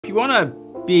you want a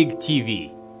big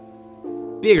TV,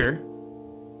 bigger,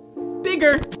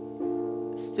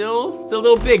 still a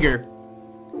little bigger,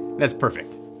 that's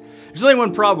perfect. There's only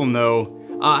one problem though.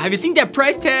 Have you seen that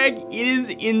price tag? It is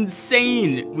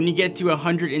insane when you get to a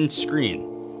 100-inch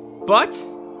screen. But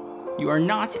you are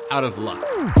not out of luck.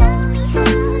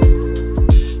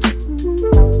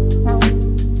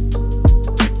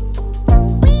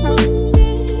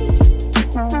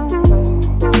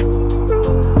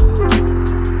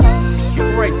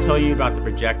 Before I tell you about the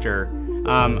projector,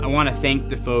 I want to thank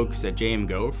the folks at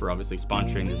JMGO for obviously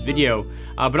sponsoring this video,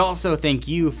 but also thank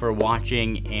you for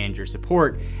watching and your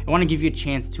support. I want to give you a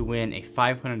chance to win a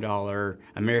 $500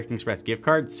 American Express gift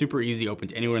card. Super easy, open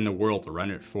to anyone in the world to run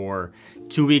it for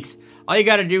 2 weeks. All you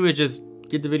got to do is just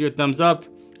give the video a thumbs up,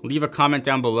 leave a comment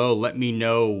down below, let me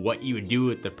know what you would do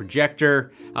with the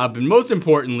projector, but most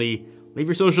importantly, leave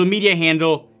your social media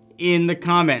handle in the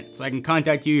comments so I can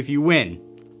contact you if you win.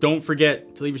 Don't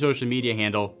forget to leave your social media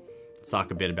handle. Let's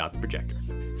talk a bit about the projector.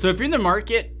 So if you're in the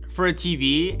market for a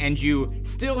TV and you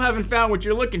still haven't found what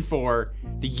you're looking for,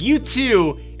 the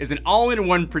U2 is an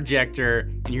all-in-one projector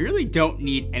and you really don't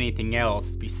need anything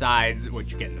else besides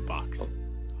what you get in the box.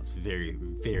 I was very,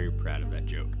 very proud of that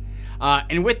joke.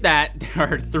 And with that,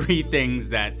 there are 3 things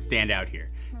that stand out here.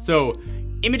 So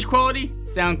image quality,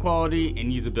 sound quality,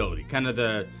 and usability, kind of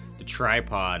the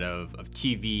tripod of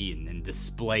TV and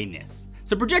displayness.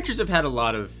 So projectors have had a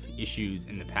lot of issues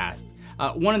in the past.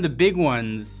 One of the big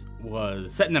ones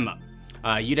was setting them up.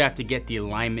 You'd have to get the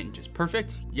alignment just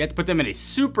perfect. You have to put them in a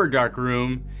super dark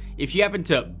room. If you happen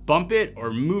to bump it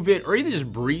or move it or even just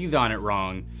breathe on it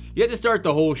wrong, you have to start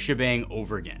the whole shebang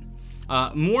over again.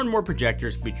 More and more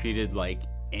projectors can be treated like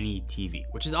any TV,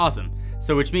 which is awesome.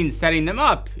 So which means setting them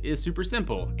up is super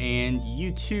simple, and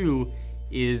U2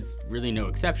 is really no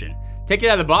exception. Take it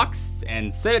out of the box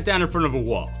and set it down in front of a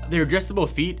wall. There are adjustable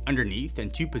feet underneath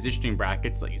and 2 positioning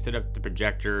brackets let you set up the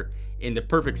projector in the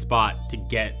perfect spot to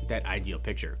get that ideal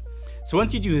picture. So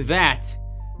once you do that,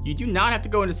 you do not have to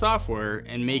go into software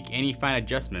and make any fine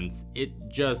adjustments. It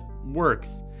just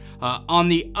works. On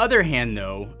the other hand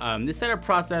though, this setup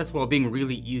process, while being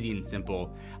really easy and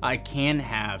simple, can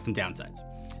have some downsides.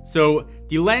 So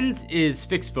the lens is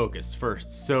fixed focus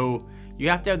first. So you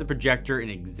have to have the projector in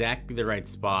exactly the right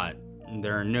spot.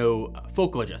 There are no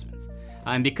focal adjustments.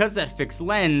 And because that fixed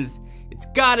lens, it's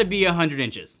gotta be 100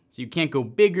 inches. So you can't go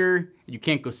bigger, you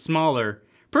can't go smaller.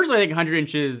 Personally, I think 100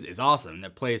 inches is awesome.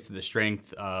 That plays to the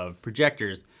strength of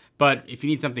projectors. But if you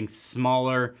need something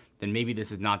smaller, then maybe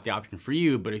this is not the option for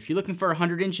you. But if you're looking for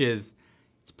 100 inches,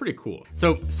 it's pretty cool.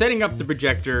 So setting up the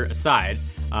projector aside,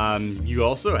 you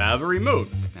also have a remote,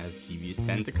 as TVs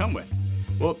tend to come with.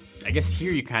 Well, I guess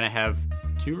here you kind of have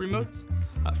 2 remotes.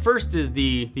 First is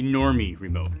the normie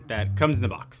remote that comes in the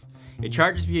box. It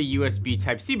charges via USB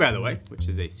Type-C, by the way, which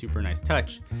is a super nice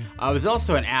touch. There's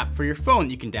also an app for your phone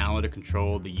that you can download to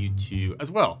control the U2 as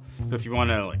well. So if you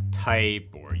want to type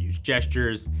or use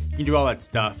gestures, you can do all that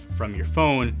stuff from your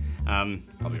phone.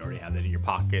 Probably already have that in your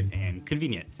pocket and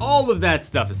convenient. All of that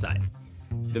stuff aside,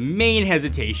 the main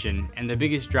hesitation and the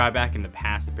biggest drawback in the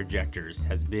past with projectors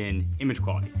has been image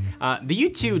quality. The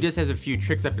U2 just has a few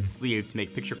tricks up its sleeve to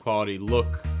make picture quality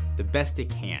look the best it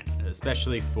can,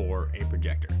 especially for a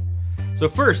projector. So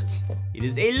first, it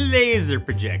is a laser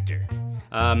projector.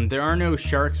 There are no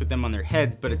sharks with them on their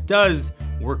heads, but it does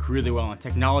work really well, and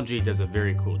technology does a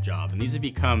very cool job. And these have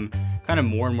become kind of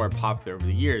more and more popular over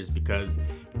the years because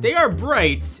they are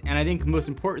bright, and I think most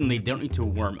importantly, they don't need to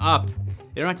warm up.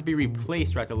 They don't have to be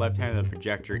replaced right at the left hand of the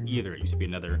projector either. It used to be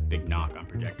another big knock on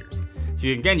projectors. So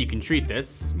again, you can treat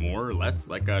this more or less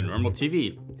like a normal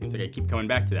TV. Seems like I keep coming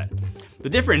back to that. The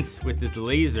difference with this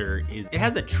laser is it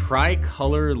has a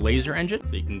tri-color laser engine,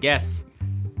 so you can guess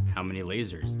how many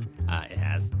lasers it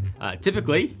has.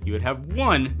 Typically, you would have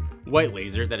one white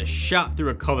laser that is shot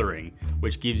through a coloring,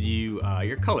 which gives you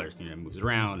your colors. You know, it moves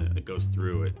around and it goes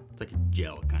through it. It's like a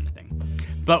gel kind of thing.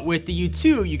 But with the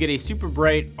U2, you get a super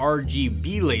bright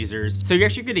RGB lasers. So you're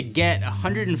actually gonna get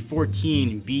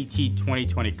 114 BT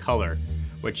 2020 color,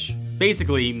 which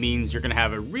basically means you're gonna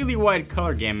have a really wide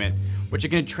color gamut, which are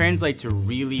gonna translate to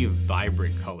really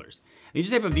vibrant colors. And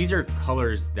these are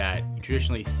colors that you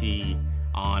traditionally see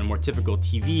on more typical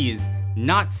TVs,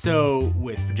 not so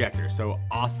with projectors, so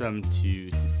awesome to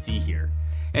see here.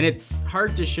 And it's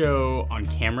hard to show on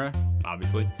camera,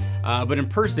 obviously, but in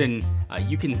person,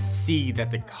 you can see that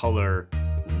the color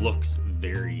looks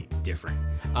very different.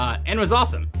 And it was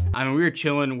awesome. I mean, we were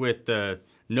chilling with the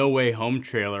No Way Home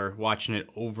trailer, watching it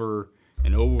over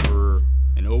and over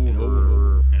and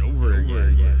over and over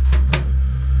again.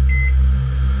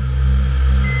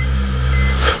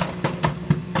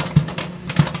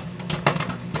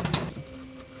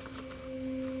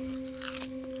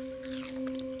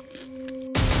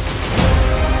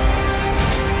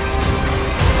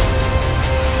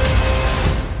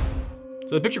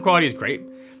 So the picture quality is great,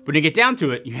 but when you get down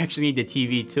to it, you actually need the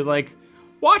TV to like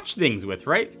watch things with,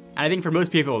 right? And I think for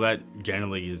most people that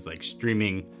generally is like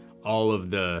streaming all of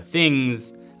the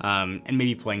things and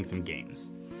maybe playing some games.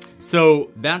 So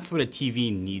that's what a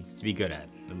TV needs to be good at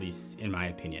least in my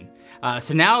opinion.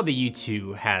 So now the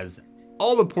U2 has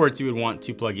all the ports you would want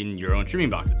to plug in your own streaming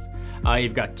boxes.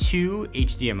 You've got 2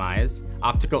 HDMIs,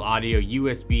 optical audio,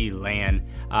 USB, LAN,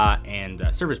 and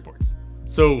service ports.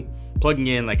 So plugging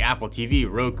in like Apple TV,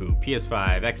 Roku,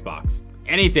 PS5, Xbox,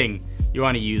 anything you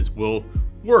want to use will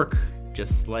work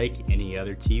just like any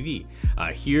other TV.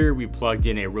 Here we plugged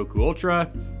in a Roku Ultra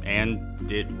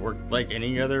and it worked like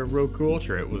any other Roku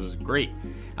Ultra. It was great.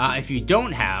 If you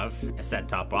don't have a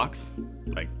set-top box,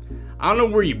 like I don't know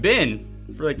where you've been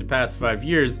for like the past 5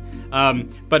 years,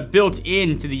 but built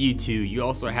into the U2, you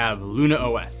also have Luna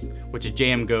OS, which is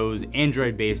JMGO's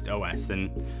Android-based OS.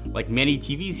 And like many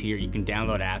TVs here, you can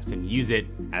download apps and use it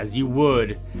as you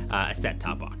would a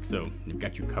set-top box. So they've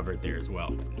got you covered there as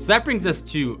well. So that brings us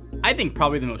to, I think,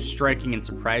 probably the most striking and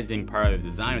surprising part of the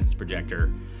design of this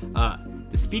projector,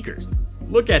 the speakers.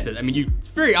 Look at this. I mean, it's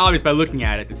very obvious by looking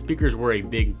at it, the speakers were a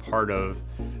big part of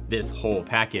this whole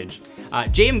package.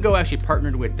 JMGO actually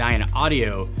partnered with Dyna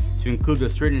Audio to include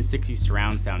those 360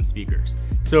 surround sound speakers.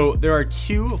 So there are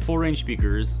 2 full range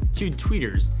speakers, 2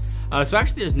 tweeters. So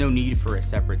actually there's no need for a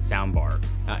separate sound bar.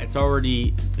 It's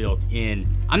already built in.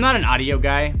 I'm not an audio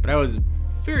guy, but I was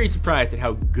very surprised at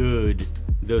how good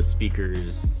those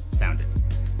speakers sounded.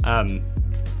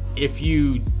 If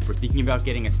you were thinking about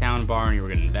getting a sound bar and you were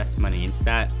gonna invest money into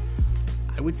that,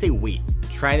 I would say wait.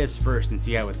 Try this first and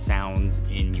see how it sounds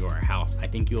in your house. I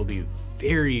think you'll be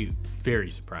very, very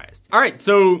surprised. All right,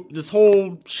 so this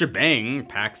whole shebang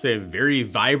packs a very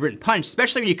vibrant punch,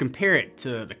 especially when you compare it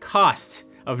to the cost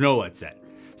of an OLED set.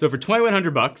 So for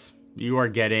 $2,100, you are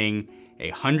getting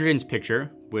a 100-inch picture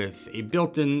with a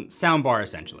built-in soundbar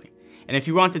essentially. And if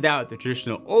you wanted that with the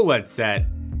traditional OLED set,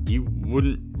 you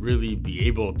wouldn't really be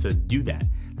able to do that.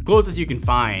 The closest you can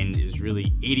find is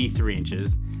really 83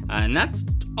 inches, and that's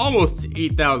almost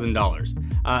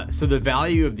 $8,000. So the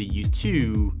value of the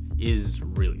U2 is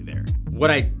really there. What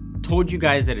I told you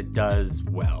guys that it does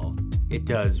well, it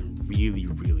does really,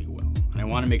 really well. And I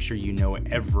wanna make sure you know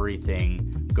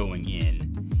everything going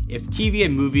in. If TV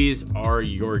and movies are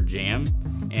your jam,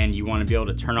 and you wanna be able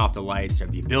to turn off the lights, or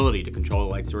have the ability to control the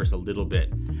light source a little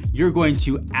bit, you're going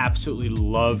to absolutely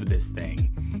love this thing.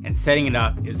 And setting it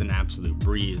up is an absolute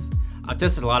breeze. I've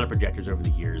tested a lot of projectors over the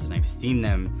years and I've seen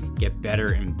them get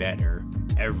better and better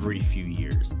every few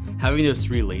years. Having those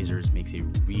 3 lasers makes a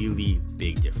really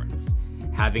big difference.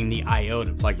 Having the I/O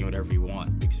to plug in whatever you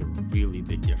want makes a really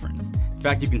big difference. The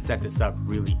fact you can set this up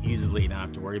really easily, don't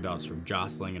have to worry about sort of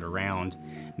jostling it around,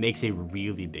 makes a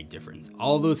really big difference.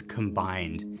 All those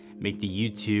combined make the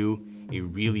U2 a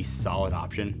really solid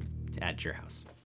option to add to your house.